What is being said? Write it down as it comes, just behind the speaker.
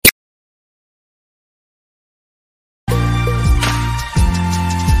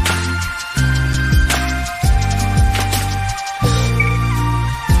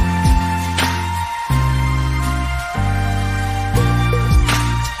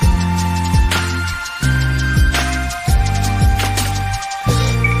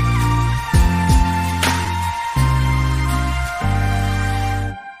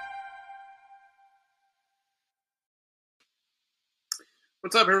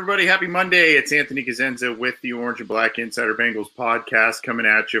What's up, everybody? Happy Monday. It's Anthony Cosenza with the Orange and Black Insider Bengals podcast coming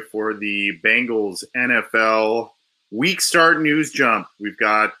at you for the Bengals NFL week start news jump. We've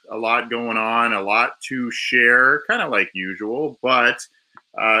got a lot going on, a lot to share, kind of like usual, but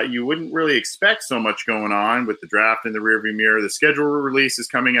you wouldn't really expect so much going on with the draft in the rearview mirror. The schedule release is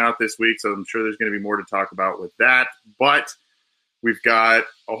coming out this week, so I'm sure there's going to be more to talk about with that, but we've got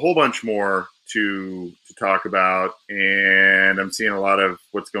a whole bunch more to talk about, and I'm seeing a lot of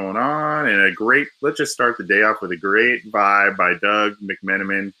what's going on, and let's just start the day off with a great vibe by Doug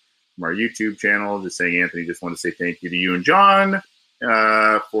McMenamin from our YouTube channel, just saying, Anthony, just want to say thank you to you and John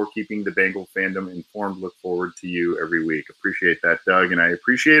for keeping the Bengal fandom informed. Look forward to you every week. Appreciate that, Doug, and I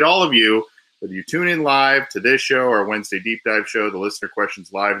appreciate all of you, whether you tune in live to this show, our Wednesday Deep Dive show, the Listener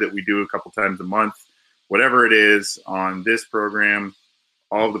Questions Live that we do a couple times a month, whatever it is on this program,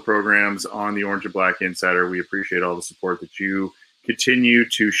 all of the programs on the Orange and Black Insider. We appreciate all the support that you continue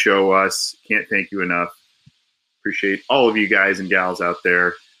to show us. Can't thank you enough. Appreciate all of you guys and gals out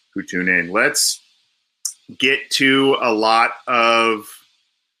there who tune in. Let's get to a lot of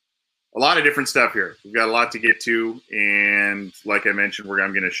different stuff here. We've got a lot to get to, and like I mentioned,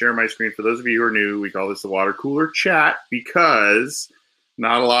 I'm going to share my screen. For those of you who are new, we call this the water cooler chat because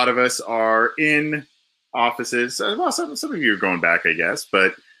not a lot of us are in offices. Well, some of you are going back, I guess,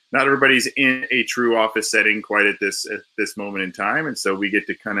 but not everybody's in a true office setting quite at this moment in time. And so we get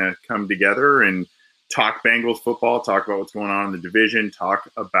to kind of come together and talk Bengals football, talk about what's going on in the division,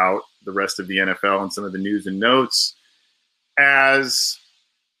 talk about the rest of the NFL and some of the news and notes as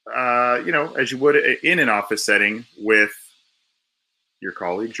you would in an office setting with your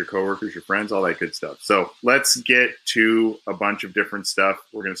colleagues, your coworkers, your friends, all that good stuff. So let's get to a bunch of different stuff.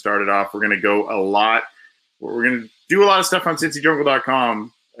 We're going to start it off. We're going to do a lot of stuff on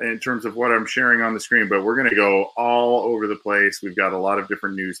CincyJungle.com in terms of what I'm sharing on the screen, but we're going to go all over the place. We've got a lot of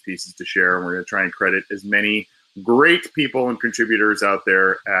different news pieces to share, and we're going to try and credit as many great people and contributors out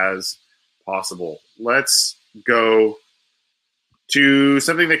there as possible. Let's go to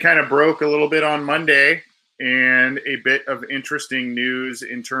something that kind of broke a little bit on Monday, and a bit of interesting news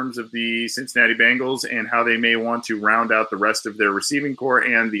in terms of the Cincinnati Bengals and how they may want to round out the rest of their receiving core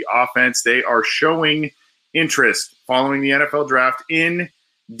and the offense. They are showing interest following the NFL draft in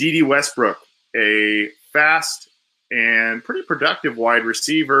Dede Westbrook, a fast and pretty productive wide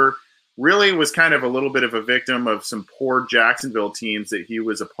receiver. Really was kind of a little bit of a victim of some poor Jacksonville teams that he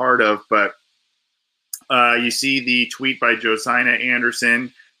was a part of. But you see the tweet by Josiah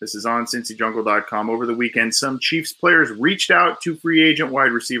Anderson. This is on CincyJungle.com. Over the weekend, some Chiefs players reached out to free agent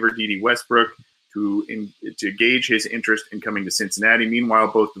wide receiver Dede Westbrook to gauge his interest in coming to Cincinnati. Meanwhile,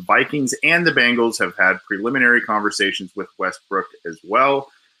 both the Vikings and the Bengals have had preliminary conversations with Westbrook as well.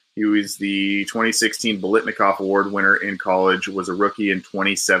 He was the 2016 Biletnikoff Award winner in college, was a rookie in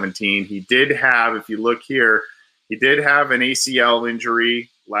 2017. He did have, if you look here, he did have an ACL injury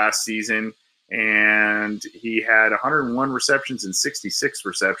last season, and he had 101 receptions and 66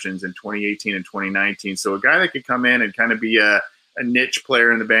 receptions in 2018 and 2019. So a guy that could come in and kind of be a niche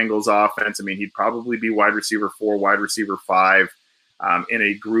player in the Bengals offense. I mean, he'd probably be wide receiver 4, wide receiver 5 in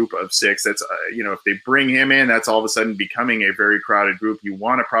a group of 6. That's, if they bring him in, that's all of a sudden becoming a very crowded group. You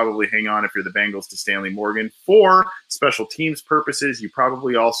want to probably hang on, if you're the Bengals, to Stanley Morgan. For special teams purposes, you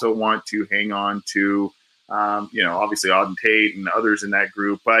probably also want to hang on to, obviously Auden Tate and others in that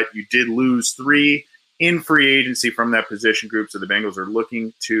group. But you did lose 3 in free agency from that position group, so the Bengals are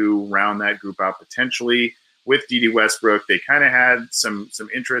looking to round that group out potentially with Dede Westbrook. They kind of had some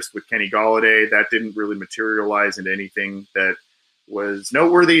interest with Kenny Golladay. That didn't really materialize into anything that was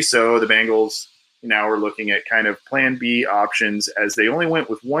noteworthy. So the Bengals now are looking at kind of plan B options, as they only went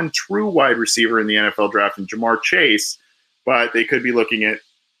with one true wide receiver in the NFL draft in Jamar Chase, but they could be looking at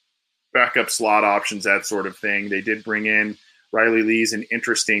backup slot options, that sort of thing. They did bring in Riley Lee's an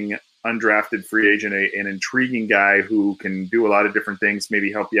interesting undrafted free agent, an intriguing guy who can do a lot of different things,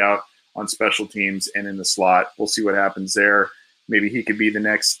 maybe help you out on special teams and in the slot. We'll see what happens there. Maybe he could be the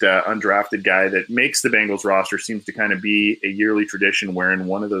next undrafted guy that makes the Bengals roster. Seems to kind of be a yearly tradition wherein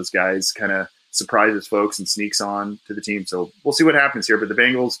one of those guys kind of surprises folks and sneaks on to the team. So we'll see what happens here. But the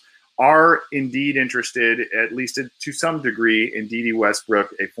Bengals are indeed interested, at least to some degree, in Dede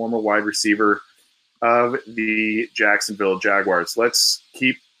Westbrook, a former wide receiver of the Jacksonville Jaguars. Let's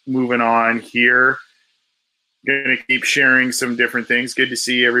keep moving on here. Going to keep sharing some different things. Good to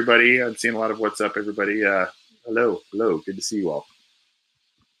see everybody. I'm seeing a lot of what's up, everybody. Hello. Good to see you all.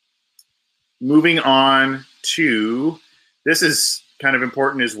 Moving on to, this is kind of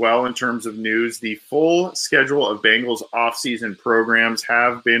important as well in terms of news. The full schedule of Bengals offseason programs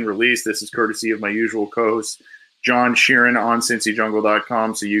have been released. This is courtesy of my usual co-host, John Sheeran on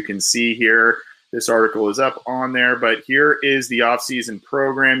CincyJungle.com, so you can see here. This article is up on there, but here is the offseason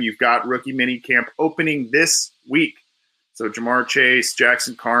program. You've got rookie minicamp opening this week. So Jamar Chase,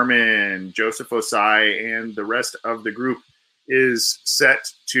 Jackson Carman, Joseph Osai, and the rest of the group is set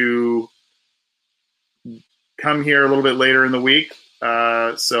to come here a little bit later in the week.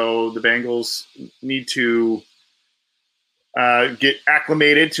 So the Bengals need to get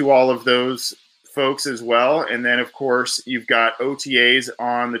acclimated to all of those folks as well. And then, of course, you've got OTAs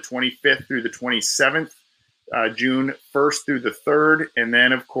on the 25th through the 27th, June 1st through the 3rd. And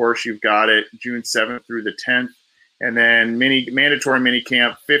then, of course, you've got it June 7th through the 10th. And then mandatory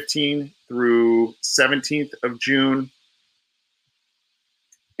minicamp 15th through 17th of June.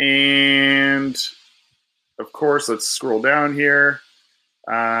 And, of course, let's scroll down here.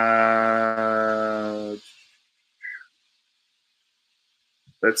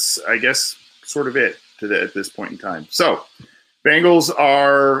 That's, I guess, sort of it at this point in time. So Bengals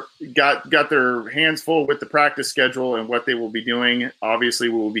got their hands full with the practice schedule and what they will be doing. Obviously,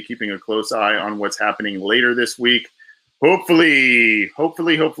 we will be keeping a close eye on what's happening later this week. Hopefully,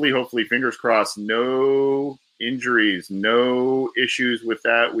 fingers crossed, no injuries, no issues with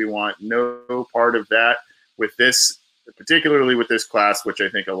that. We want no part of that with this, particularly with this class, which I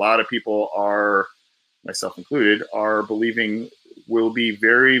think a lot of people are, myself included, are believing will be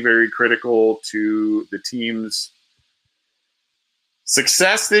very, very critical to the team's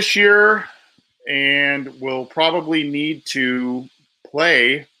success this year, and will probably need to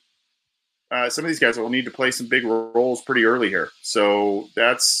play. Some of these guys will need to play some big roles pretty early here. So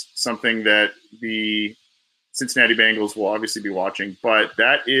that's something that the Cincinnati Bengals will obviously be watching. But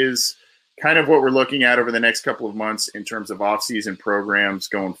that is kind of what we're looking at over the next couple of months in terms of off-season programs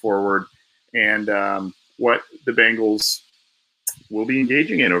going forward, and what the Bengals will be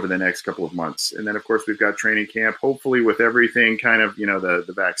engaging in over the next couple of months. And then, of course, we've got training camp, hopefully with everything kind of,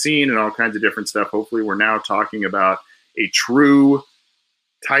 the vaccine and all kinds of different stuff. Hopefully we're now talking about a true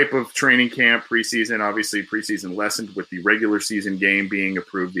type of training camp preseason. Obviously, preseason lessened with the regular season game being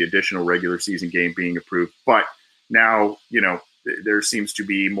approved, the additional regular season game being approved. But now, there seems to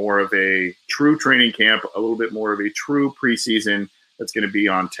be more of a true training camp, a little bit more of a true preseason that's going to be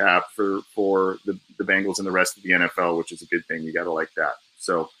on tap for the Bengals and the rest of the NFL, which is a good thing. You got to like that.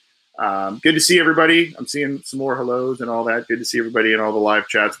 So good to see everybody. I'm seeing some more hellos and all that. Good to see everybody in all the live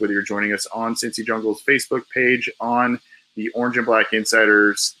chats, whether you're joining us on Cincy Jungle's Facebook page, on the Orange and Black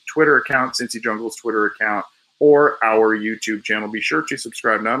Insiders Twitter account, Cincy Jungle's Twitter account, or our YouTube channel. Be sure to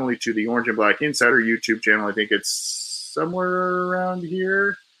subscribe not only to the Orange and Black Insider YouTube channel, I think it's somewhere around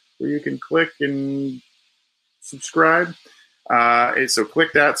here where you can click and subscribe. So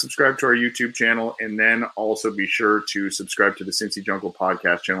click that, subscribe to our YouTube channel, and then also be sure to subscribe to the Cincy Jungle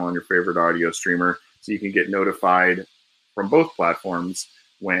podcast channel on your favorite audio streamer so you can get notified from both platforms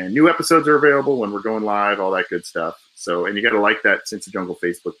when new episodes are available, when we're going live, all that good stuff. So, and you got to like that Cincy Jungle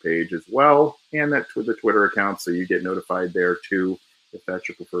Facebook page as well, and that the Twitter account, so you get notified there too, if that's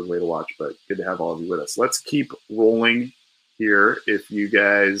your preferred way to watch. But good to have all of you with us. Let's keep rolling here. If you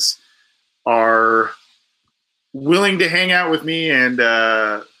guys are willing to hang out with me and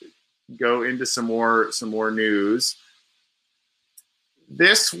go into some more news.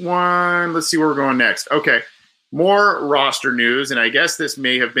 This one, let's see where we're going next. Okay, more roster news, and I guess this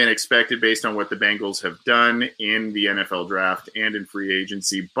may have been expected based on what the Bengals have done in the NFL draft and in free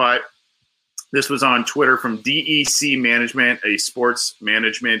agency, but this was on Twitter from DEC Management, a sports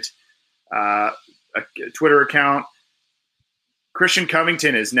management a Twitter account. Christian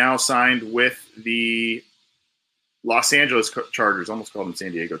Covington is now signed with the Los Angeles Chargers, almost called them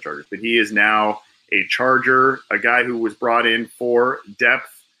San Diego Chargers, but he is now a Charger, a guy who was brought in for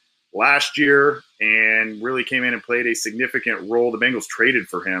depth last year and really came in and played a significant role. The Bengals traded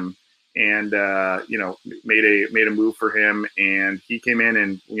for him and, made a move for him. And he came in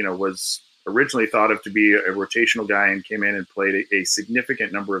and, was originally thought of to be a rotational guy and came in and played a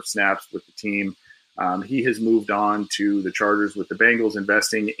significant number of snaps with the team. He has moved on to the Chargers with the Bengals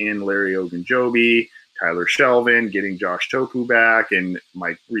investing in Larry Ogunjobi, Tyler Shelvin, getting Josh Topu back, and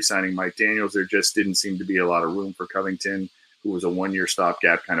re-signing Mike Daniels. There just didn't seem to be a lot of room for Covington, who was a one-year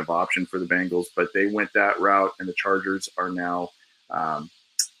stopgap kind of option for the Bengals. But they went that route, and the Chargers are now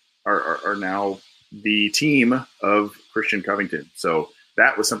are now the team of Christian Covington. So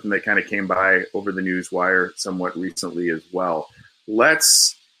that was something that kind of came by over the news wire somewhat recently as well.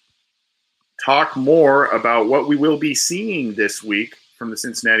 Let's talk more about what we will be seeing this week from the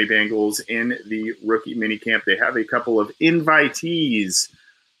Cincinnati Bengals in the rookie minicamp. They have a couple of invitees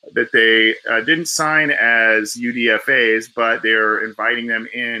that they didn't sign as UDFAs, but they're inviting them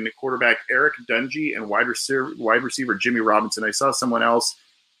in. Quarterback Eric Dungy and wide receiver Jimmy Robinson. I saw someone else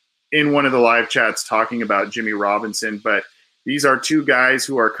in one of the live chats talking about Jimmy Robinson, but these are two guys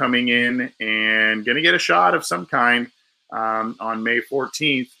who are coming in and going to get a shot of some kind on May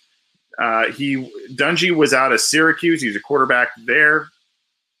 14th. Dungy was out of Syracuse. He was a quarterback there.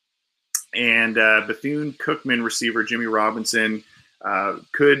 And Bethune-Cookman receiver Jimmy Robinson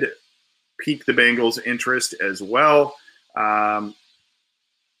could pique the Bengals' interest as well.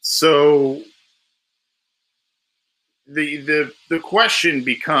 So the question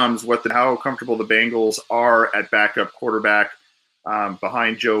becomes how comfortable the Bengals are at backup quarterback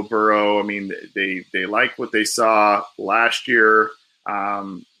behind Joe Burrow. I mean, they like what they saw last year,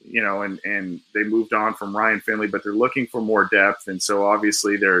 and they moved on from Ryan Finley, but they're looking for more depth, and so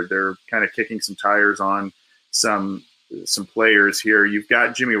obviously they're kind of kicking some tires on some players here. You've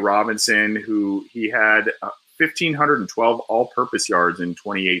got Jimmy Robinson, who he had 1,512 all-purpose yards in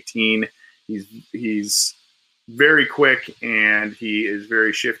 2018. He's very quick, and he is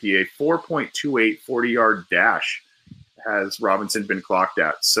very shifty. A 4.28 40-yard dash has Robinson been clocked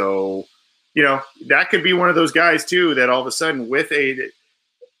at. So, that could be one of those guys, too, that all of a sudden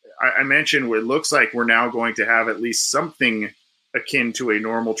I mentioned it looks like we're now going to have at least something akin to a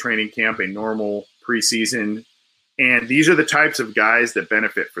normal training camp, a normal preseason. And these are the types of guys that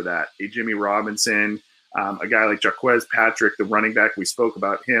benefit for that. A Jimmy Robinson, a guy like Jaquez Patrick, the running back. We spoke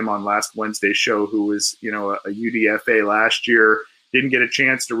about him on last Wednesday's show, who was, a UDFA last year, didn't get a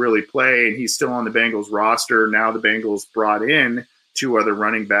chance to really play, and he's still on the Bengals roster. Now the Bengals brought in two other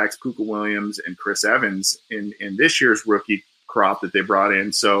running backs, Puka Williams and Chris Evans, in this year's rookie crop that they brought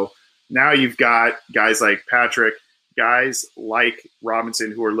in. So now you've got guys like Patrick, guys like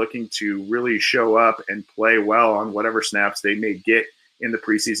Robinson, who are looking to really show up and play well on whatever snaps they may get in the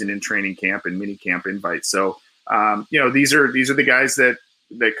preseason, in training camp, and mini camp invites. So, these are the guys that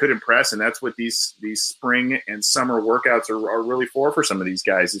could impress, and that's what these spring and summer workouts are really for some of these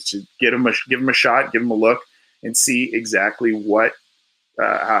guys. Is to give them a shot, give them a look, and see exactly what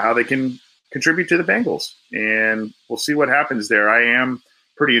how they can contribute to the Bengals. And we'll see what happens there. I am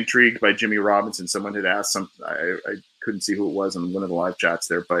pretty intrigued by Jimmy Robinson. Someone had asked something. I couldn't see who it was on one of the live chats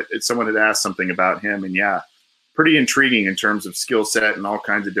there, but someone had asked something about him, and yeah, pretty intriguing in terms of skill set and all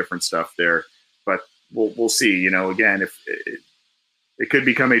kinds of different stuff there. But we'll see. Again, if it could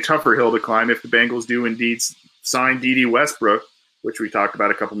become a tougher hill to climb if the Bengals do indeed sign D.D. Westbrook, which we talked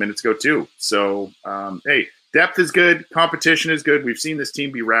about a couple minutes ago too. So, hey, depth is good. Competition is good. We've seen this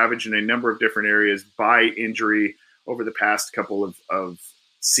team be ravaged in a number of different areas by injury over the past couple of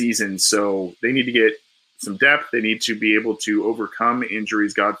seasons. So they need to get some depth. They need to be able to overcome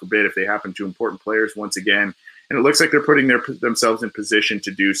injuries, God forbid, if they happen to important players once again. And it looks like they're putting themselves in position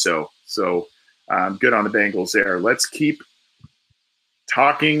to do so. So good on the Bengals there. Let's keep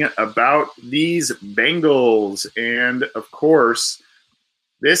talking about these Bengals. And, of course,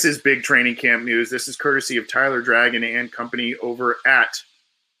 this is big training camp news. This is courtesy of Tyler Dragon and company over at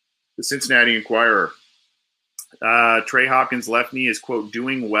the Cincinnati Enquirer. Trey Hopkins' left knee is, quote,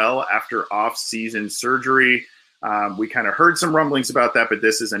 doing well after off-season surgery. We kind of heard some rumblings about that, but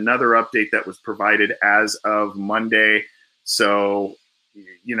this is another update that was provided as of Monday. So,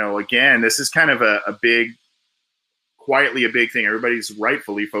 again, this is kind of quietly a big thing. Everybody's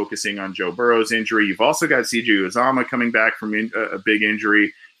rightfully focusing on Joe Burrow's injury. You've also got CJ Uzomah coming back from a big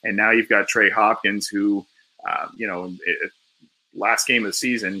injury, and now you've got Trey Hopkins, who, last game of the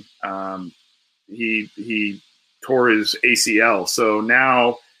season, he tore his ACL. So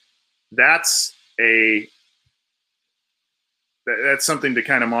now that's something to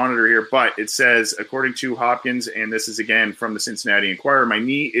kind of monitor here. But it says, according to Hopkins, and this is again from the Cincinnati Enquirer, my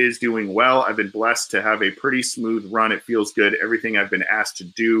knee is doing well. I've been blessed to have a pretty smooth run. It feels good. Everything I've been asked to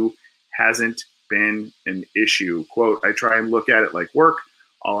do hasn't been an issue. Quote, I try and look at it like work.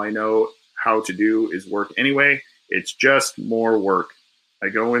 All I know how to do is work anyway. It's just more work. I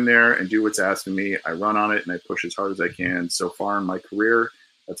go in there and do what's asked of me. I run on it and I push as hard as I can. So far in my career,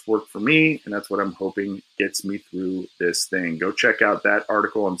 that's worked for me, and that's what I'm hoping gets me through this thing. Go check out that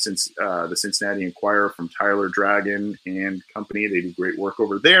article on the Cincinnati Enquirer from Tyler Dragon and company. They do great work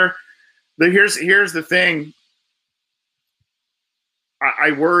over there. But here's the thing.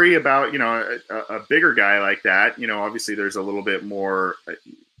 I worry about, a bigger guy like that. Obviously there's a little bit more,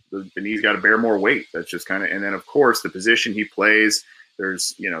 the knee's got to bear more weight. That's just kind of, and then of course the position he plays,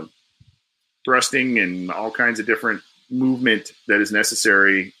 there's, thrusting and all kinds of different movement that is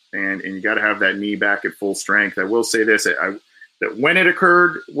necessary, and you got to have that knee back at full strength. I will say this: that when it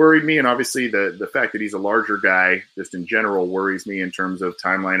occurred worried me, and obviously the fact that he's a larger guy just in general worries me in terms of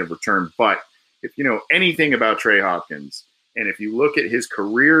timeline of return. But if you know anything about Trey Hopkins, and if you look at his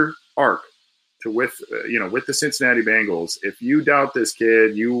career arc with the Cincinnati Bengals, if you doubt this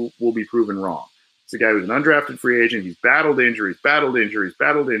kid, you will be proven wrong. It's a guy who's an undrafted free agent. He's battled injuries,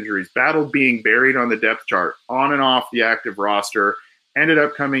 battled being buried on the depth chart, on and off the active roster, ended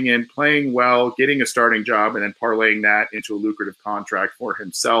up coming in, playing well, getting a starting job, and then parlaying that into a lucrative contract for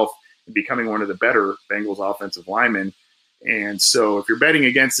himself and becoming one of the better Bengals offensive linemen. And so if you're betting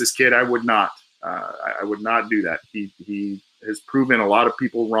against this kid, I would not. I would not do that. He has proven a lot of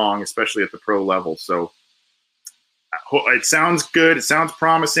people wrong, especially at the pro level. So it sounds good. It sounds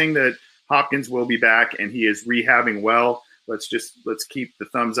promising that Hopkins will be back and he is rehabbing well. Let's keep the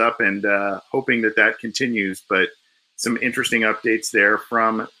thumbs up and hoping that continues. But some interesting updates there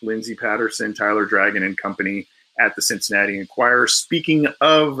from Lindsey Patterson, Tyler Dragon and company at the Cincinnati Enquirer. Speaking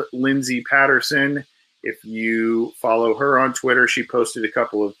of Lindsey Patterson, if you follow her on Twitter, she posted a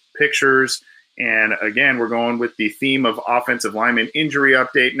couple of pictures. And again, we're going with the theme of offensive lineman injury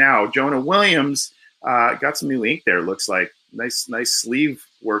update now. Jonah Williams got some new ink there, looks like. Nice sleeve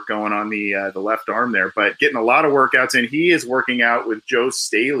work going on the left arm there, but getting a lot of workouts in. He is working out with Joe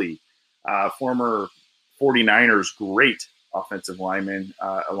Staley, former 49ers great offensive lineman,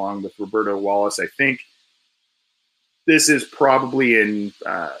 along with Roberto Wallace. I think this is probably in,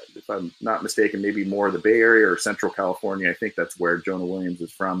 if I'm not mistaken, maybe more the Bay Area or Central California. I think that's where Jonah Williams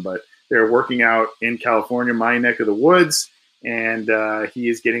is from, but they're working out in California, my neck of the woods, and he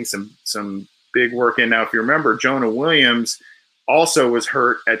is getting some big work in. Now, if you remember, Jonah Williams also was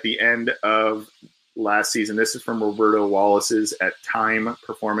hurt at the end of last season. This is from Roberto Wallace's at Time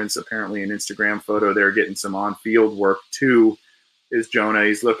Performance, apparently an Instagram photo. They're getting some on-field work too. Is Jonah?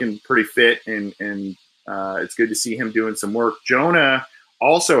 He's looking pretty fit, and it's good to see him doing some work. Jonah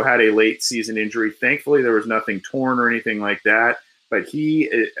also had a late season injury. Thankfully, there was nothing torn or anything like that, but he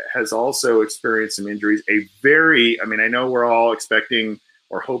has also experienced some injuries. I know we're all expecting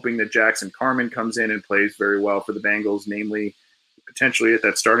or hoping that Jackson Carman comes in and plays very well for the Bengals, namely potentially at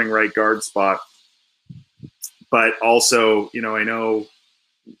that starting right guard spot. But also, I know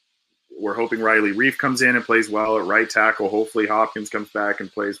we're hoping Riley Reiff comes in and plays well at right tackle. Hopefully Hopkins comes back and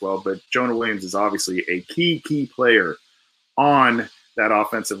plays well. But Jonah Williams is obviously a key player on that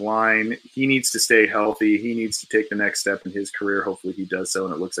offensive line. He needs to stay healthy. He needs to take the next step in his career. Hopefully he does so,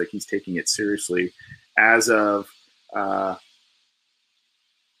 and it looks like he's taking it seriously as of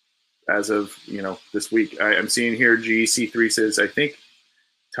this week. I'm seeing here GC3 says, I think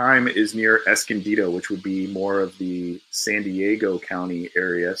Time is near Escondido, which would be more of the San Diego County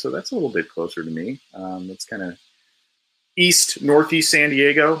area. So that's a little bit closer to me. It's kind of northeast San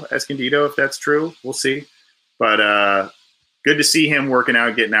Diego, Escondido, if that's true. We'll see. But good to see him working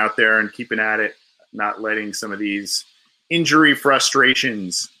out, getting out there and keeping at it, not letting some of these injury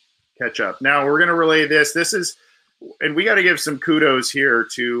frustrations catch up. Now we're going to relay this. And we got to give some kudos here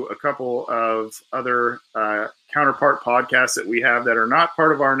to a couple of other counterpart podcasts that we have that are not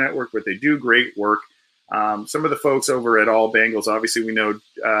part of our network, but they do great work. Some of the folks over at All Bengals, obviously we know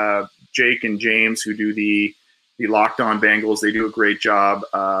Jake and James who do the Locked On Bengals. They do a great job.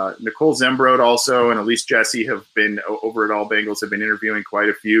 Nicole Zembrod also, and at least Jesse have been over at All Bengals, have been interviewing quite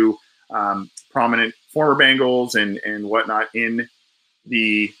a few prominent former Bengals and whatnot in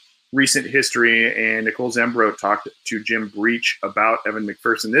the recent history. And Nicole Zembrod talked to Jim Breach about Evan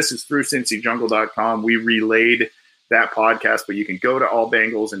McPherson. This is through CincyJungle.com. We relayed that podcast, but you can go to All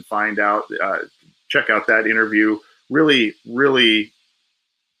Bengals and find out, check out that interview. Really, really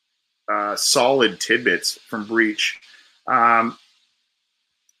solid tidbits from Breach.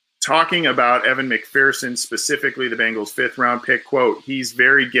 Talking about Evan McPherson, specifically the Bengals' 5th round pick, quote, he's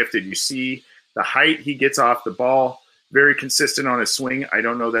very gifted. You see the height he gets off the ball. Very consistent on his swing. I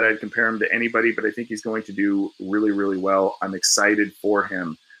don't know that I'd compare him to anybody, but I think he's going to do really, really well. I'm excited for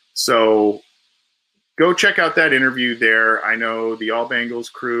him. So go check out that interview there. I know the All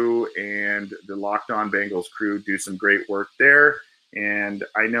Bengals crew and the Locked On Bengals crew do some great work there. And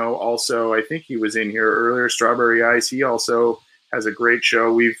I know also, I think he was in here earlier, Strawberry Ice. He also has a great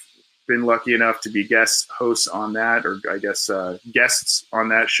show. We've been lucky enough to be guest hosts on that, or I guess guests on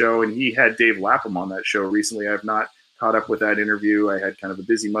that show. And he had Dave Lapham on that show recently. I've not caught up with that interview. I had kind of a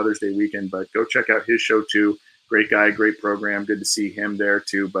busy Mother's Day weekend, but go check out his show too. Great guy, great program. Good to see him there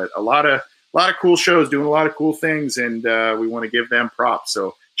too. But a lot of cool shows, doing a lot of cool things, and we want to give them props.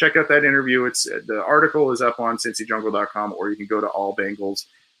 So check out that interview. The article is up on CincyJungle.com, or you can go to All Bengals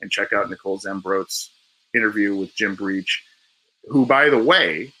and check out Nicole Zembrod's interview with Jim Breach, who, by the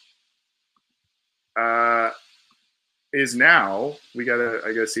way, is now, I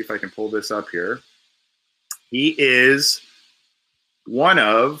gotta see if I can pull this up here. He is one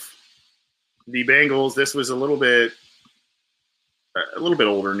of the Bengals. This was a little bit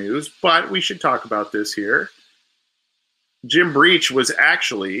older news, but we should talk about this here. Jim Breech was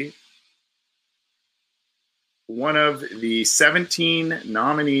actually one of the 17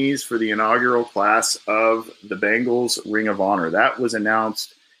 nominees for the inaugural class of the Bengals Ring of Honor. That was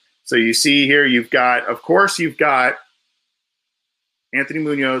announced. So you see here, you've got Anthony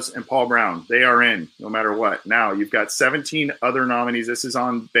Munoz and Paul Brown. They are in no matter what. Now you've got 17 other nominees. This is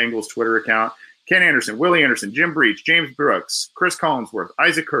on Bengals Twitter account. Ken Anderson, Willie Anderson, Jim Breech, James Brooks, Chris Collinsworth,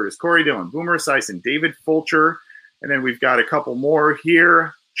 Isaac Curtis, Corey Dillon, Boomer Esiason, David Fulcher. And then we've got a couple more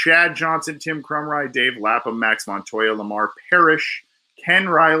here. Chad Johnson, Tim Crumry, Dave Lapham, Max Montoya, Lamar Parrish, Ken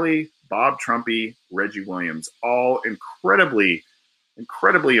Riley, Bob Trumpy, Reggie Williams. All incredibly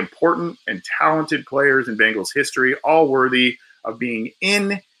important and talented players in Bengals history, all worthy of being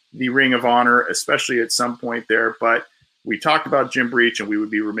in the Ring of Honor, especially at some point there. But we talked about Jim Breech, and we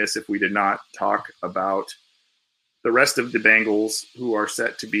would be remiss if we did not talk about the rest of the Bengals who are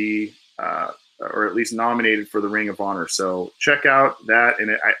set to be or at least nominated for the Ring of Honor. So check out that.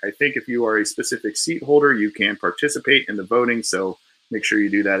 And I think if you are a specific seat holder, you can participate in the voting. So make sure you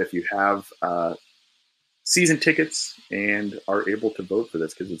do that if you have season tickets and are able to vote for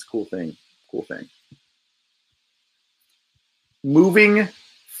this, because it's a cool thing. Moving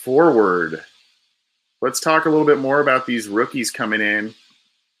forward, let's talk a little bit more about these rookies coming in.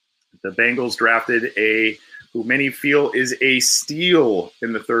 The Bengals drafted who many feel is a steal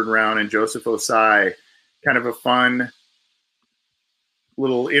in the third round, and Joseph Ossai. Kind of a fun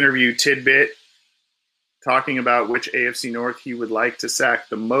little interview tidbit talking about which AFC North he would like to sack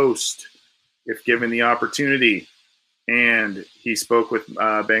the most if given the opportunity. And he spoke with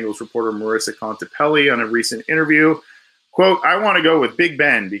Bengals reporter Marissa Contepelli on a recent interview. Quote, "I want to go with Big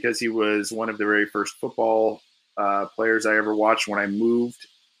Ben because he was one of the very first football players I ever watched when I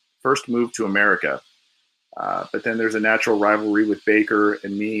first moved to America. But then there's a natural rivalry with Baker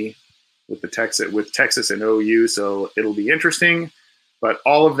and me with Texas and OU, so it'll be interesting. But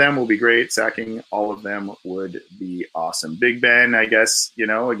all of them will be great. Sacking all of them would be awesome. Big Ben, I guess,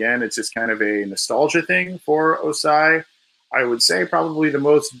 again, it's just kind of a nostalgia thing for Ossai. I would say probably the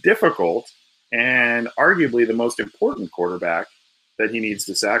most difficult and arguably the most important quarterback that he needs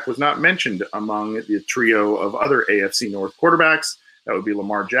to sack was not mentioned among the trio of other AFC North quarterbacks. That would be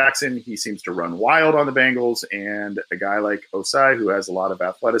Lamar Jackson. He seems to run wild on the Bengals, and a guy like Ossai, who has a lot of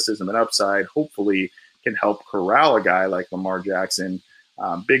athleticism and upside, hopefully can help corral a guy like Lamar Jackson.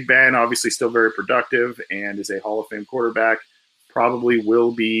 Big Ben, obviously still very productive and is a Hall of Fame quarterback. Probably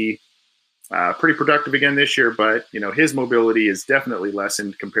will be pretty productive again this year, but his mobility is definitely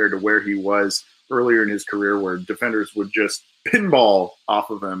lessened compared to where he was earlier in his career, where defenders would just pinball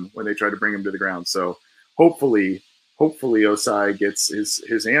off of him when they tried to bring him to the ground. So hopefully Ossai gets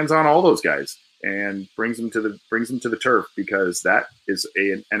his hands on all those guys and brings them to the turf, because that is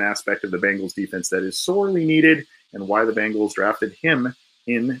an aspect of the Bengals defense that is sorely needed, and why the Bengals drafted him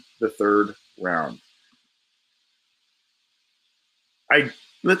in the third round.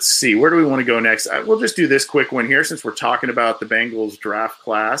 Let's see, where do we want to go next? We'll just do this quick one here since we're talking about the Bengals draft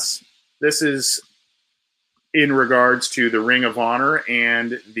class. This is in regards to the Ring of Honor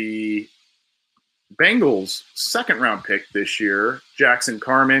and the Bengals' second-round pick this year, Jackson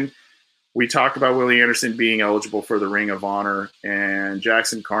Carman. We talked about Willie Anderson being eligible for the Ring of Honor, and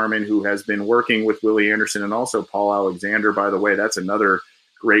Jackson Carman, who has been working with Willie Anderson and also Paul Alexander, by the way. That's another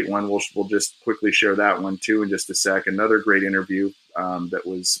great one. We'll just quickly share that one, too, in just a sec. Another great interview that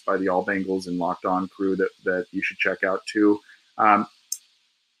was by the All Bengals and Locked On crew that you should check out, too.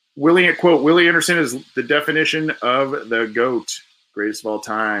 Willie Anderson is the definition of the GOAT. Greatest of all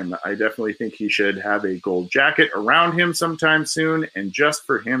time. I definitely think he should have a gold jacket around him sometime soon. And just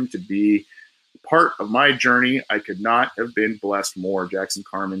for him to be part of my journey, I could not have been blessed more, Jackson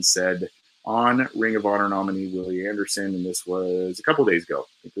Carman said on Ring of Honor nominee Willie Anderson. And this was a couple days ago.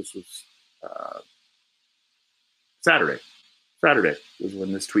 I think this was Saturday. Saturday was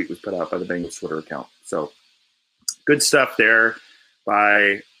when this tweet was put out by the Bengals Twitter account. So good stuff there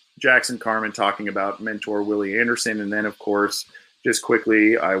by Jackson Carman talking about mentor Willie Anderson. And then, of course, just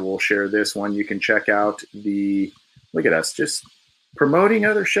quickly, I will share this one. You can check out look at us, just promoting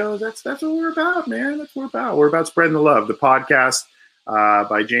other shows. That's what we're about, man. That's what we're about. We're about spreading the love. The podcast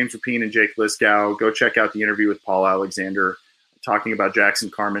by James Rapine and Jake Liskow. Go check out the interview with Paul Alexander talking about Jackson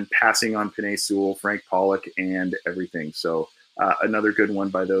Carman, passing on Penei Sewell, Frank Pollock, and everything. So another good one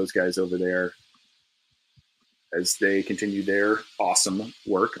by those guys over there as they continue their awesome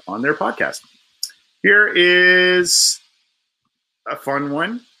work on their podcast. Here is a fun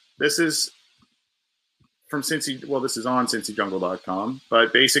one. This is from Cincy. Well, this is on CincyJungle.com,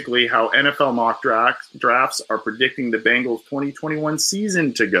 but basically how NFL mock drafts are predicting the Bengals 2021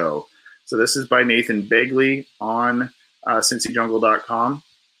 season to go. So this is by Nathan Begley on CincyJungle.com.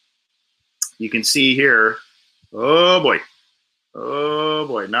 You can see here, oh boy,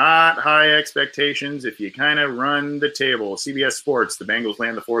 not high expectations if you kind of run the table. CBS Sports, the Bengals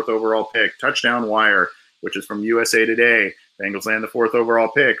land the 4th overall pick. Touchdown Wire, which is from USA Today, Bengals land the 4th overall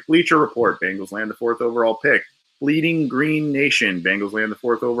pick. Bleacher Report, Bengals land the 4th overall pick. Bleeding Green Nation, Bengals land the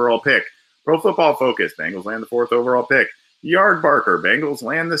 4th overall pick. Pro Football Focus, Bengals land the 4th overall pick. Yard Barker, Bengals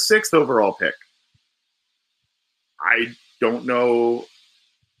land the 6th overall pick. I don't know.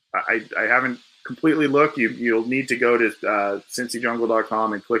 I haven't completely looked. You'll need to go to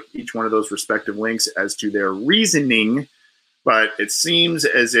CincyJungle.com and click each one of those respective links as to their reasoning. But it seems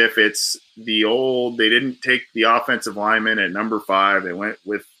as if it's the old, they didn't take the offensive lineman at number 5. They went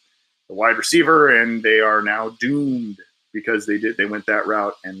with the wide receiver, and they are now doomed because they went that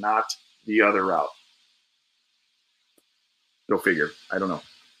route and not the other route. Go figure. I don't know.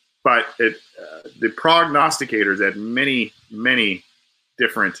 But the prognosticators at many, many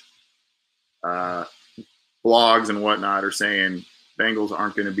different blogs and whatnot are saying Bengals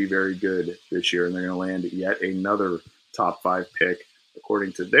aren't going to be very good this year, and they're going to land yet another top 5 pick,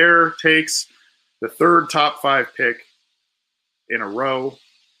 according to their takes. The 3rd top 5 pick in a row,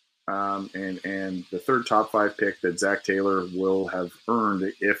 and the 3rd top 5 pick that Zach Taylor will have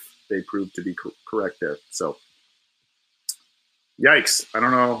earned if they prove to be correct there. So, yikes! I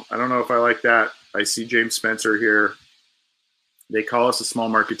don't know if I like that. I see James Spencer here. They call us a small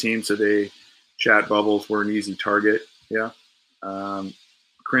market team, so they chat bubbles. We're an easy target. Yeah.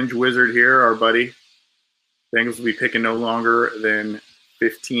 Cringe Wizard here, our buddy. Bengals will be picking no longer than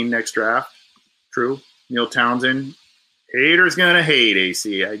 15 next draft. True. Neil Townsend. Haters gonna hate,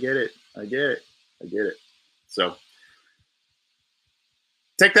 AC. I get it. So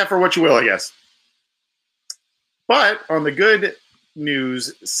take that for what you will, I guess. But on the good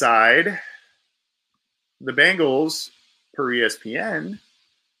news side, the Bengals, per ESPN,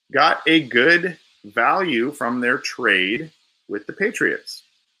 got a good value from their trade with the Patriots.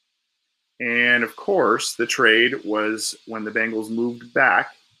 And of course, the trade was when the Bengals moved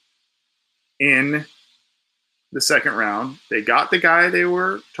back in the 2nd round. They got the guy they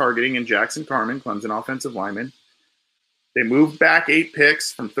were targeting in Jackson Carman, Clemson offensive lineman. They moved back 8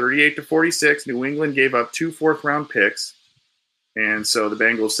 picks from 38 to 46. New England gave up 2 4th-round picks. And so the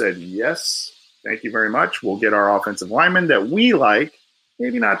Bengals said, yes, thank you very much. We'll get our offensive lineman that we like.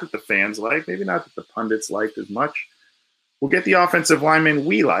 Maybe not that the fans like. Maybe not that the pundits liked as much. We'll get the offensive lineman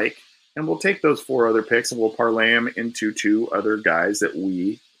we like, and we'll take those 4 other picks and we'll parlay them into 2 other guys that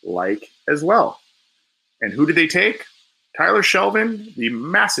we like as well. And who did they take? Tyler Shelvin, the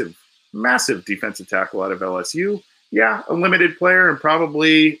massive, massive defensive tackle out of LSU. Yeah, a limited player and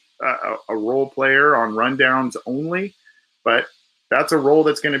probably a role player on rundowns only, but that's a role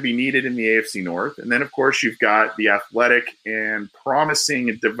that's going to be needed in the AFC North. And then, of course, you've got the athletic and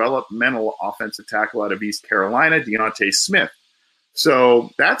promising developmental offensive tackle out of East Carolina, Deontay Smith. So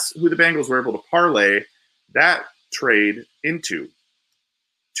that's who the Bengals were able to parlay that trade into.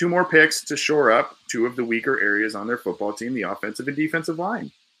 2 more picks to shore up 2 of the weaker areas on their football team, the offensive and defensive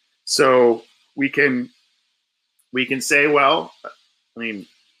line. So we can say, well, I mean,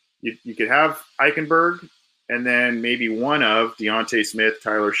 you could have Eichenberg and then maybe one of Deontay Smith,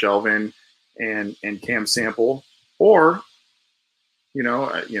 Tyler Shelvin, and Cam Sample, or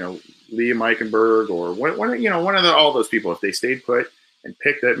Liam Eichenberg, or one of all those people. If they stayed put and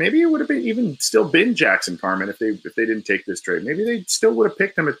picked that, maybe it would have been even still been Jackson Carman if they didn't take this trade. Maybe they still would have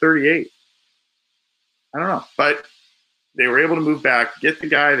picked him at 38. I don't know, but they were able to move back, get the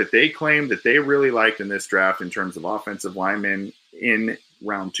guy that they claimed that they really liked in this draft in terms of offensive linemen in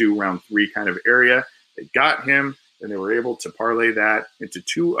round 2, round 3 kind of area. They got him, and they were able to parlay that into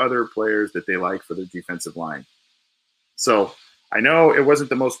 2 other players that they like for their defensive line. So I know it wasn't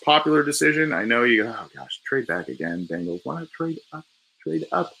the most popular decision. I know you go, oh gosh, trade back again, Bengals. Why not trade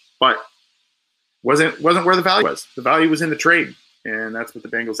up? But wasn't where the value was. The value was in the trade, and that's what the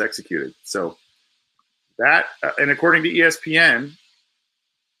Bengals executed. So that, and according to ESPN,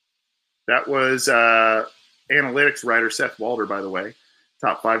 that was analytics writer Seth Walder, by the way,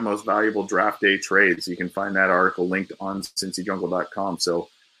 top 5 most valuable draft day trades. You can find that article linked on CincyJungle.com. So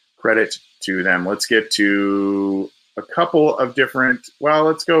credit to them. Let's get to a couple of different,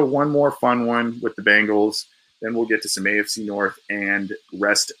 let's go one more fun one with the Bengals. Then we'll get to some AFC North and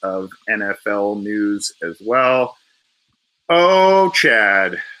rest of NFL news as well. Oh,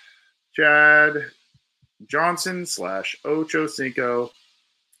 Chad, Johnson / Ocho Cinco.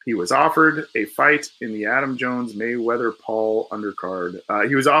 He was offered a fight in the Adam Jones Mayweather Paul undercard.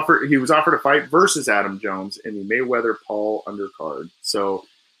 He was offered a fight versus Adam Jones in the Mayweather Paul undercard. So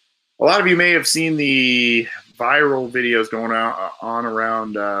a lot of you may have seen the viral videos going on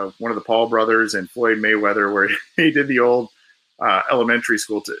around one of the Paul brothers and Floyd Mayweather, where he did the old elementary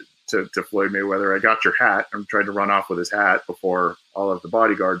school to Floyd Mayweather. I got your hat. I'm trying to run off with his hat before all of the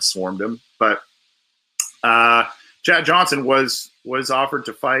bodyguards swarmed him. But Chad Johnson was offered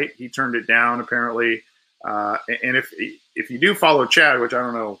to fight. He turned it down, apparently. And if you do follow Chad, which I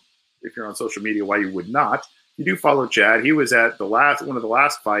don't know if you're on social media why you would not, you do follow Chad. He was at one of the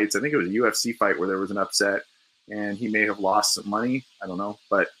last fights. I think it was a UFC fight where there was an upset, and he may have lost some money. I don't know,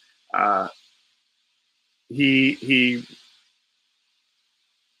 but he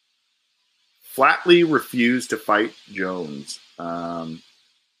flatly refused to fight Jones.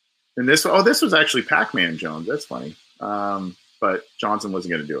 And this was actually Pac-Man Jones. That's funny. But Johnson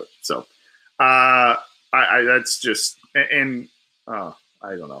wasn't going to do it. So that's just, and I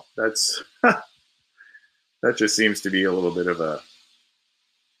don't know. That's that just seems to be a little bit of a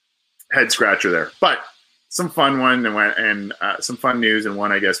head scratcher there. But some fun one and some fun news, and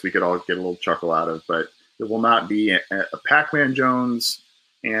one I guess we could all get a little chuckle out of. But there will not be a Pac-Man Jones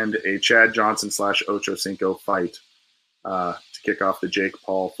and a Chad Johnson / Ocho Cinco fight to kick off the Jake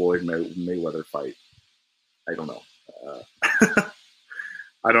Paul Floyd Mayweather fight. I don't know.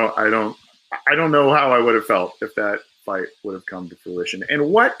 I don't know how I would have felt if that fight would have come to fruition.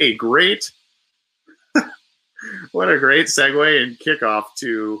 And what a great segue and kickoff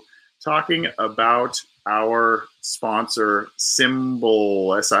to talking about our sponsor,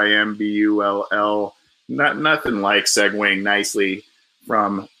 SimBull, SimBull. Nothing like segueing nicely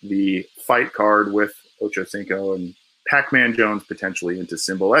from the fight card with Ocho Cinco and Pac-Man Jones potentially into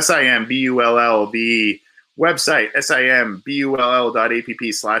SimBull. SimBull, the website,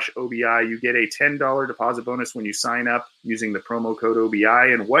 simbull.app/OBI. You get a $10 deposit bonus when you sign up using the promo code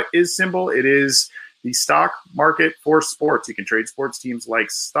OBI. And what is SimBull? It is the stock market for sports. You can trade sports teams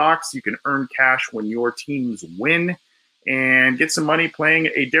like stocks. You can earn cash when your teams win and get some money playing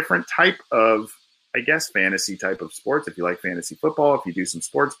a different type of, I guess, fantasy type of sports. If you like fantasy football, if you do some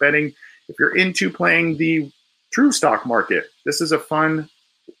sports betting, if you're into playing the true stock market, this is a fun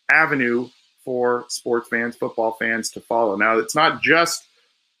avenue for sports fans, football fans to follow. Now, it's not just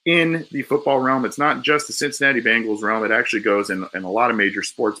in the football realm. It's not just the Cincinnati Bengals realm. It actually goes in a lot of major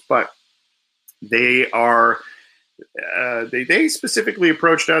sports, but they are they specifically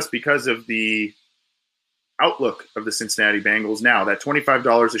approached us because of the outlook of the Cincinnati Bengals. Now, that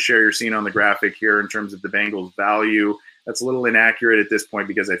 $25 a share you're seeing on the graphic here in terms of the Bengals value, that's a little inaccurate at this point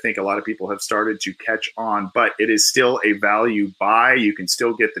because I think a lot of people have started to catch on, but it is still a value buy. You can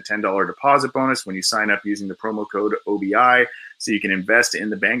still get the $10 deposit bonus when you sign up using the promo code OBI, so you can invest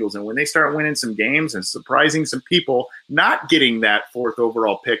in the Bengals. And when they start winning some games and surprising some people, not getting that 4th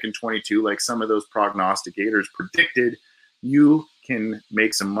overall pick in 22 like some of those prognosticators predicted, you can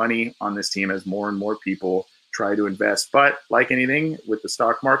make some money on this team as more and more people try to invest. But like anything with the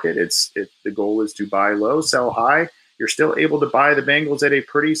stock market, the goal is to buy low, sell high. You're still able to buy the Bengals at a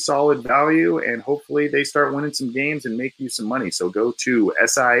pretty solid value, and hopefully they start winning some games and make you some money. So go to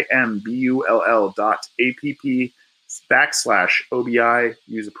simbull.app/OBI,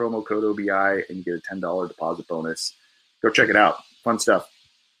 use the promo code OBI, and you get a $10 deposit bonus. Go check it out. Fun stuff.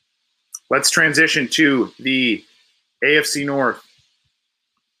 Let's transition to the AFC North.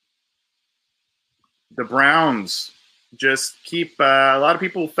 The Browns just keep a lot of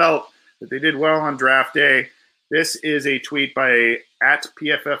people felt that they did well on draft day. This is a tweet by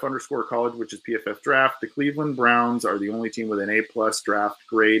 @PFF_college, which is PFF Draft. The Cleveland Browns are the only team with an A+ draft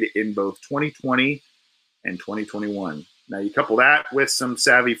grade in both 2020 and 2021. Now you couple that with some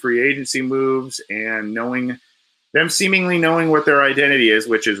savvy free agency moves and seemingly knowing what their identity is,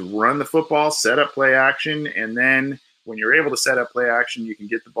 which is run the football, set up play action, and then when you're able to set up play action, you can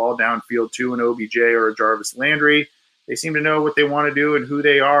get the ball downfield to an OBJ or a Jarvis Landry. They seem to know what they want to do and who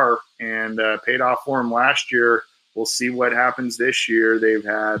they are, and paid off for them last year. We'll see what happens this year. They've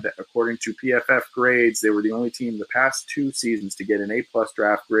had, according to PFF grades, they were the only team the past 2 seasons to get an A+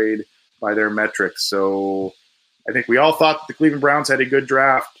 draft grade by their metrics. So I think we all thought that the Cleveland Browns had a good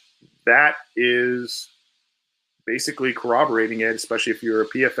draft. That is basically corroborating it, especially if you're a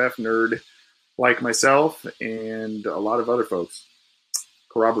PFF nerd like myself and a lot of other folks.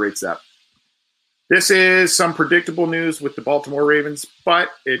 Corroborates that. This is some predictable news with the Baltimore Ravens, but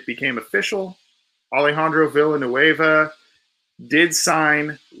it became official. Alejandro Villanueva did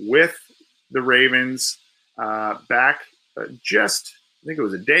sign with the Ravens back just I think it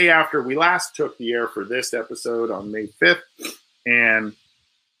was a day after we last took the air for this episode on May 5th. And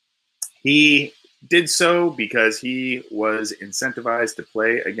he did so because he was incentivized to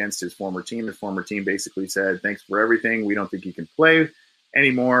play against his former team. His former team basically said, thanks for everything. We don't think you can play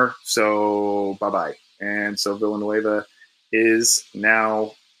anymore. So bye-bye. And so Villanueva is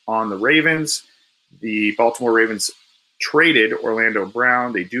now on the Ravens. The Baltimore Ravens traded Orlando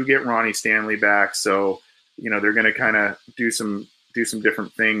Brown. They do get Ronnie Stanley back. So, they're going to kind of do some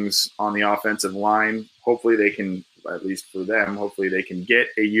different things on the offensive line. Hopefully they can, at least for them, hopefully they can get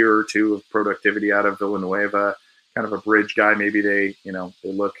a year or two of productivity out of Villanueva, kind of a bridge guy. Maybe they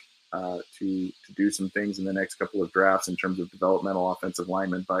look to do some things in the next couple of drafts in terms of developmental offensive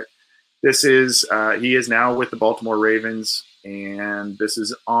linemen. But this is, he is now with the Baltimore Ravens, and this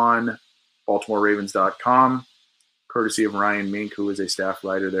is on BaltimoreRavens.com, courtesy of Ryan Mink, who is a staff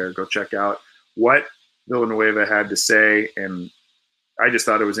writer there. Go check out what Villanueva had to say, and I just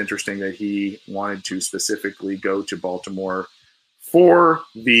thought it was interesting that he wanted to specifically go to Baltimore for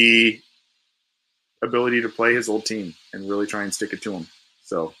the ability to play his old team and really try and stick it to him.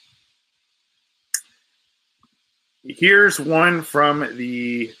 So here's one from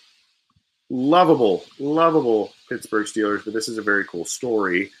the lovable Pittsburgh Steelers, but this is a very cool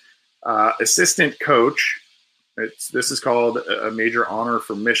story. Assistant coach, this is called a major honor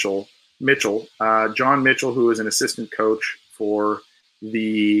for Mitchell. John Mitchell, who is an assistant coach for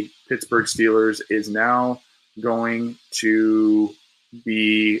the Pittsburgh Steelers, is now going to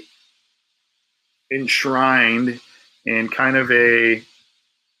be enshrined in kind of a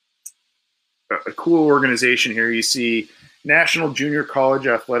cool organization here. You see National Junior College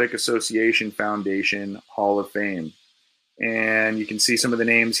Athletic Association Foundation Hall of Fame. And you can see some of the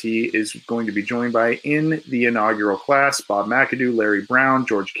names he is going to be joined by in the inaugural class: Bob McAdoo, Larry Brown,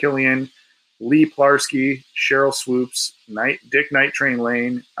 George Killian, Lee Plarski, Cheryl Swoops, Dick Night Train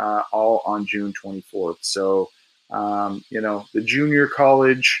Lane, all on June 24th. So, the junior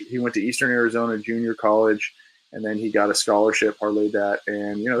college, he went to Eastern Arizona Junior College, and then he got a scholarship, parlayed that.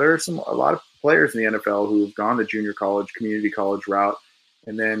 And, there are a lot of players in the NFL who have gone the junior college, community college route.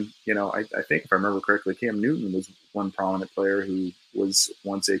 And then, I think if I remember correctly, Cam Newton was one prominent player who was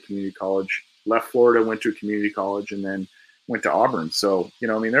once a community college, left Florida, went to a community college, and then went to Auburn. So,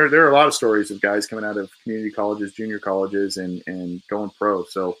 there are a lot of stories of guys coming out of community colleges, junior colleges, and going pro.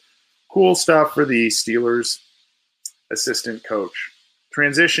 So cool stuff for the Steelers assistant coach.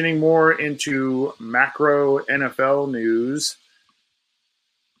 Transitioning more into macro NFL news.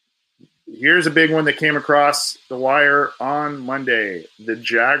 Here's a big one that came across the wire on Monday. The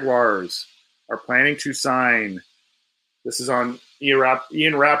Jaguars are planning to sign. This is on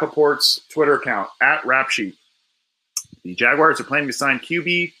Ian Rappaport's Twitter account, @RapSheet. The Jaguars are planning to sign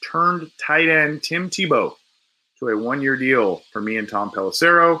QB turned tight end Tim Tebow to a one-year deal for me and Tom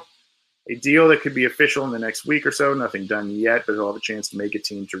Pelissero. A deal that could be official in the next week or so. Nothing done yet, but he'll have a chance to make a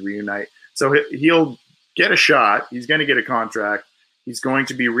team to reunite. So he'll get a shot. He's going to get a contract. He's going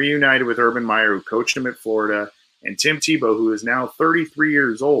to be reunited with Urban Meyer, who coached him at Florida. And Tim Tebow, who is now 33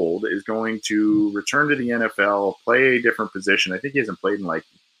 years old, is going to return to the NFL, play a different position. I think he hasn't played in 8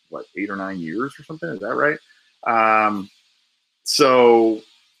 or 9 years or something. Is that right? So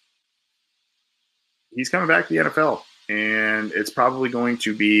he's coming back to the NFL, and it's probably going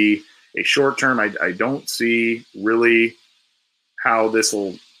to be a short term. I don't see really how this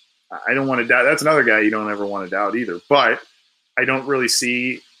will. I don't want to doubt. That's another guy you don't ever want to doubt either. But I don't really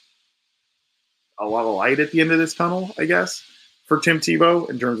see a lot of light at the end of this tunnel, I guess, for Tim Tebow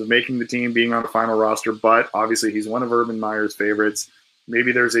in terms of making the team, being on the final roster. But obviously, he's one of Urban Meyer's favorites.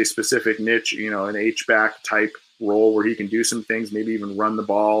 Maybe there's a specific niche, an H-back type role where he can do some things, maybe even run the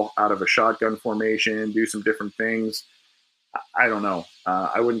ball out of a shotgun formation, do some different things. I don't know.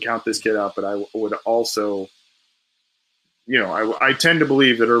 I wouldn't count this kid out, but I would also, I tend to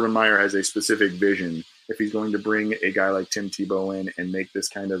believe that Urban Meyer has a specific vision if he's going to bring a guy like Tim Tebow in and make this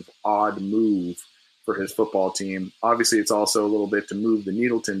kind of odd move for his football team. Obviously, it's also a little bit to move the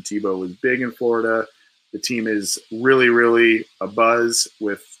needle. Tim Tebow was big in Florida. The team is really, really a buzz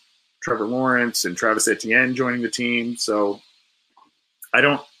with Trevor Lawrence and Travis Etienne joining the team. So I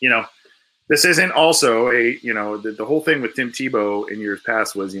don't, this isn't also the whole thing with Tim Tebow in years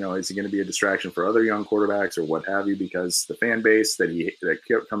past was, is he going to be a distraction for other young quarterbacks or what have you? Because the fan base that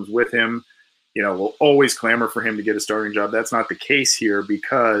comes with him, will always clamor for him to get a starting job. That's not the case here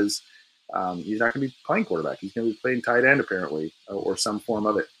because he's not going to be playing quarterback. He's going to be playing tight end apparently, or some form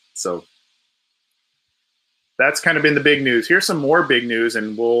of it. So that's kind of been the big news. Here's some more big news,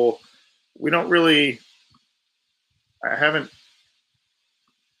 and I haven't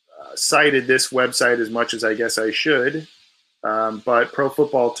cited this website as much as I guess I should. but Pro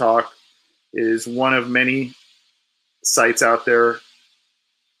Football Talk is one of many sites out there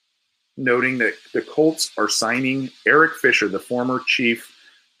noting that the Colts are signing Eric Fisher, the former Chief,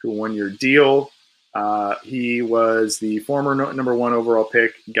 to a one-year deal. He was the former number 1 overall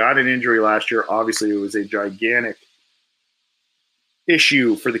pick, got an injury last year. Obviously, it was a gigantic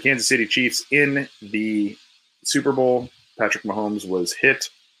issue for the Kansas City Chiefs in the Super Bowl. Patrick Mahomes was hit,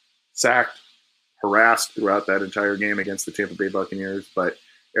 sacked, harassed throughout that entire game against the Tampa Bay Buccaneers. But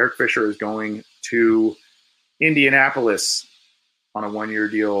Eric Fisher is going to Indianapolis on a one-year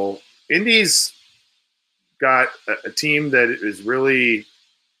deal. Indy's got a team that is really,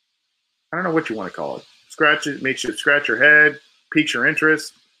 I don't know what you want to call it. It makes you scratch your head, piques your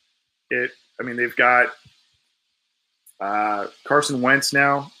interest. They've got Carson Wentz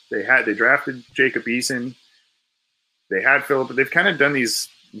now. They drafted Jacob Eason. They had Philip, but they've kind of done these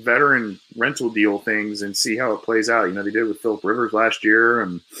veteran rental deal things and see how it plays out. You know, they did with Philip Rivers last year,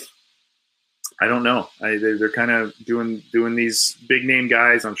 and I don't know. They're kind of doing these big name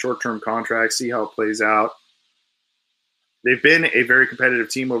guys on short-term contracts, see how it plays out. They've been a very competitive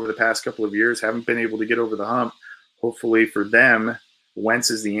team over the past couple of years, haven't been able to get over the hump. Hopefully for them,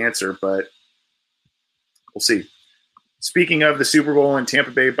 Wentz is the answer, but we'll see. Speaking of the Super Bowl and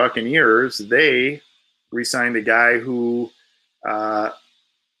Tampa Bay Buccaneers, they re-signed a guy who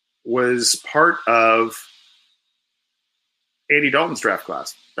was part of Andy Dalton's draft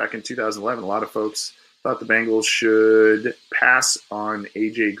class back in 2011. A lot of folks thought the Bengals should pass on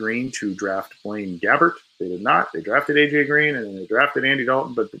A.J. Green to draft Blaine Gabbert. They did not. They drafted A.J. Green and then they drafted Andy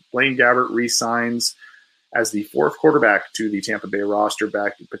Dalton, but Blaine Gabbert re-signs as the 4th quarterback to the Tampa Bay roster,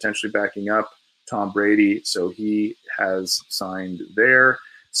 potentially backing up Tom Brady. So he has signed there.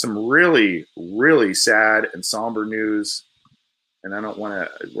 Some really, really sad and somber news. And I don't want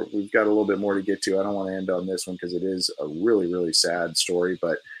to, we've got a little bit more to get to. I don't want to end on this one because it is a really, really sad story.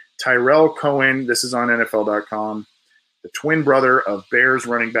 But Tyrell Cohen, this is on NFL.com, the twin brother of Bears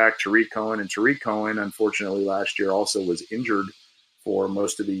running back Tariq Cohen. And Tariq Cohen, unfortunately, last year also was injured for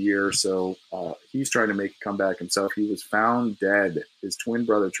most of the year. So he's trying to make a comeback himself. He was found dead. His twin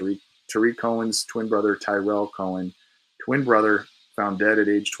brother, Tariq Cohen's twin brother, Tyrell Cohen, twin brother, found dead at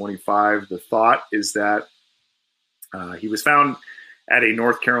age 25. The thought is that he was found at a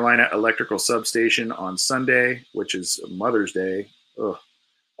North Carolina electrical substation on Sunday, which is Mother's Day.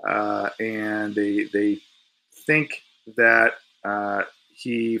 And they think that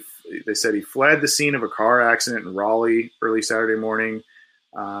they said he fled the scene of a car accident in Raleigh early Saturday morning.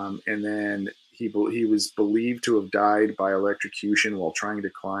 And then he was believed to have died by electrocution while trying to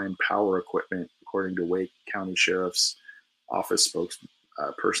climb power equipment, according to Wake County Sheriff's Office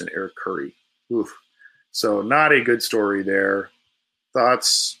spokesperson Eric Curry. Oof. So not a good story there.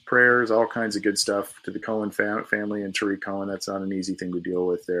 Thoughts, prayers, all kinds of good stuff to the Cohen family and Tariq Cohen. That's not an easy thing to deal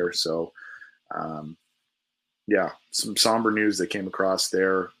with there. So, some somber news that came across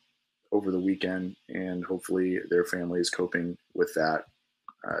there over the weekend, and hopefully their family is coping with that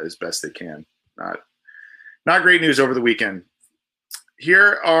as best they can. Not great news over the weekend.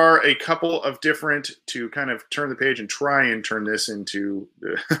 Here are a couple of different, to kind of turn the page and try and turn this into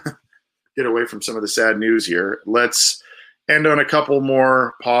get away from some of the sad news here. Let's end on a couple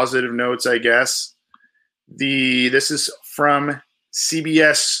more positive notes, I guess. This is from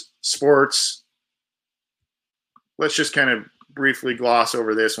CBS Sports. Let's just kind of briefly gloss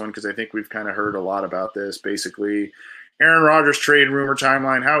over this one because I think we've kind of heard a lot about this. Basically, Aaron Rodgers trade rumor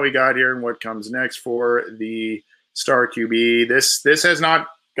timeline, how we got here and what comes next for the star QB. This has not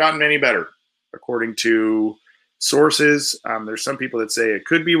gotten any better, according to sources. There's some people that say it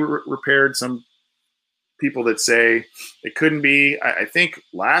could be repaired. Some people that say it couldn't be. I think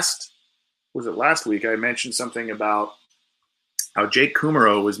last week I mentioned something about how Jake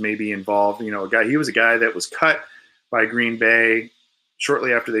Kumaro was maybe involved. You know, he was a guy that was cut by Green Bay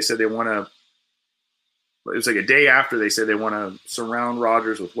shortly after they said they want to. It was like a day after they said they want to surround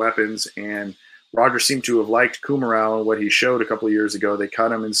Rodgers with weapons, and Rodgers seemed to have liked Kumaro and what he showed a couple of years ago. They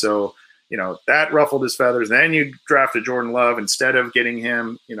cut him, and so that ruffled his feathers. Then you drafted Jordan Love instead of getting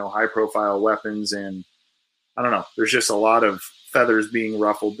him, high-profile weapons, and I don't know. There's just a lot of feathers being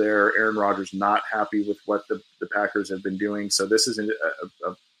ruffled there. Aaron Rodgers not happy with what the Packers have been doing. So this is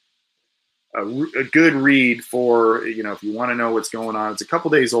a good read for, if you want to know what's going on. It's a couple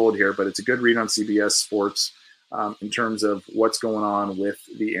days old here, but it's a good read on CBS Sports in terms of what's going on with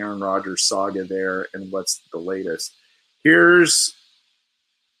the Aaron Rodgers saga there and what's the latest. Here's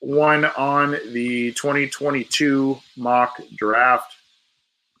one on the 2022 mock draft.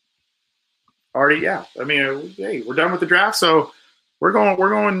 Already, yeah. Hey, we're done with the draft, so we're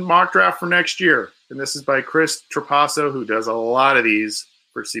going mock draft for next year. And this is by Chris Trapasso, who does a lot of these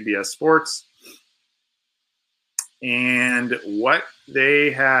for CBS Sports. And what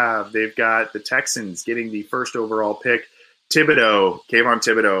they have, they've got the Texans getting the first overall pick. Kayvon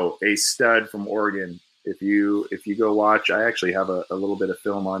Thibodeaux, a stud from Oregon. If you go watch, I actually have a little bit of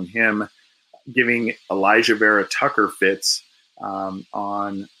film on him giving Elijah Vera Tucker fits in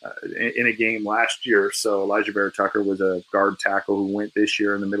a game last year. So Elijah Vera Tucker was a guard tackle who went this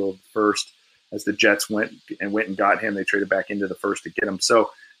year in the middle of the first. As the Jets went and got him, they traded back into the first to get him. So,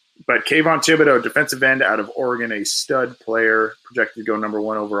 but Kayvon Thibodeaux, defensive end out of Oregon, a stud player, projected to go number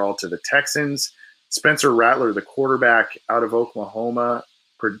 1 overall to the Texans. Spencer Rattler, the quarterback out of Oklahoma,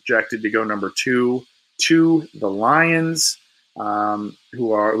 projected to go number 2 to the Lions,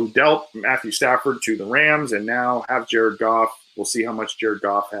 who dealt Matthew Stafford to the Rams and now have Jared Goff. We'll see how much Jared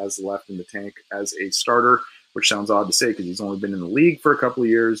Goff has left in the tank as a starter, which sounds odd to say because he's only been in the league for a couple of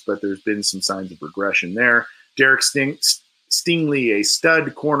years, but there's been some signs of regression there. Derek Stingley, a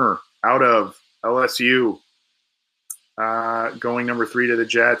stud corner out of LSU, going number 3 to the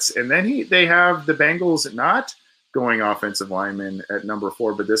Jets. And then they have the Bengals not going offensive lineman at number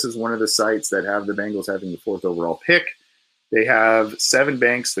 4, but this is one of the sites that have the Bengals having the 4th overall pick. They have Sevyn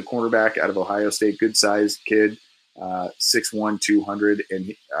Banks, the cornerback out of Ohio State, good-sized kid, 6'1", 200.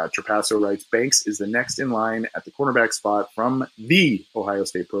 And Trapasso writes, Banks is the next in line at the cornerback spot from the Ohio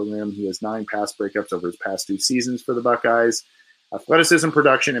State program. He has 9 pass breakups over his past 2 seasons for the Buckeyes. Athleticism,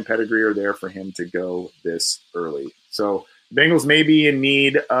 production, and pedigree are there for him to go this early. So Bengals may be in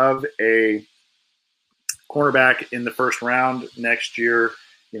need of a cornerback in the first round next year.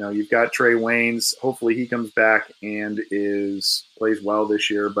 You know, you've got Trey Waynes. Hopefully he comes back and plays well this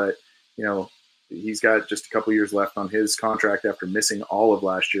year. But, you know, he's got just a couple years left on his contract after missing all of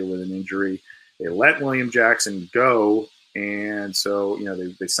last year with an injury. They let William Jackson go. And so, you know,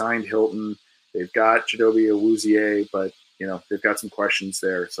 they signed Hilton. They've got Chidobe Awuzie, but, you know, they've got some questions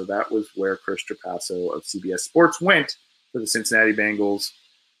there. So that was where Chris Trapasso of CBS Sports went for the Cincinnati Bengals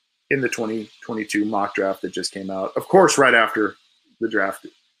in the 2022 mock draft that just came out. Of course, right after the draft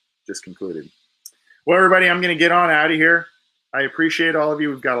just concluded. Well, everybody, I'm going to get on out of here. I appreciate all of you.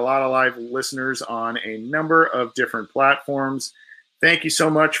 We've got a lot of live listeners on a number of different platforms. Thank you so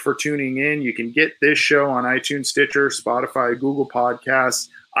much for tuning in. You can get this show on iTunes, Stitcher, Spotify, Google Podcasts,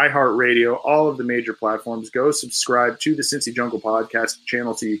 iHeartRadio, all of the major platforms. Go subscribe to the Cincy Jungle Podcast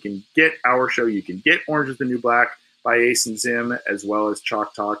channel so you can get our show. You can get Orange is the New Black by Ace and Zim, as well as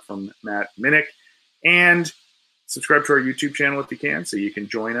Chalk Talk from Matt Minnick. And subscribe to our YouTube channel if you can, so you can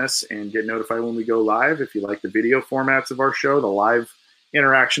join us and get notified when we go live. If you like the video formats of our show, the live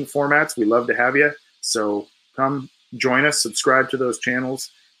interaction formats, we love to have you. So come join us, subscribe to those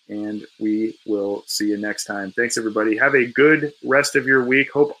channels, and we will see you next time. Thanks, everybody. Have a good rest of your week.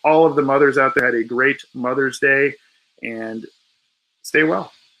 Hope all of the mothers out there had a great Mother's Day, and stay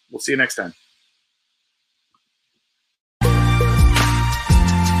well. We'll see you next time.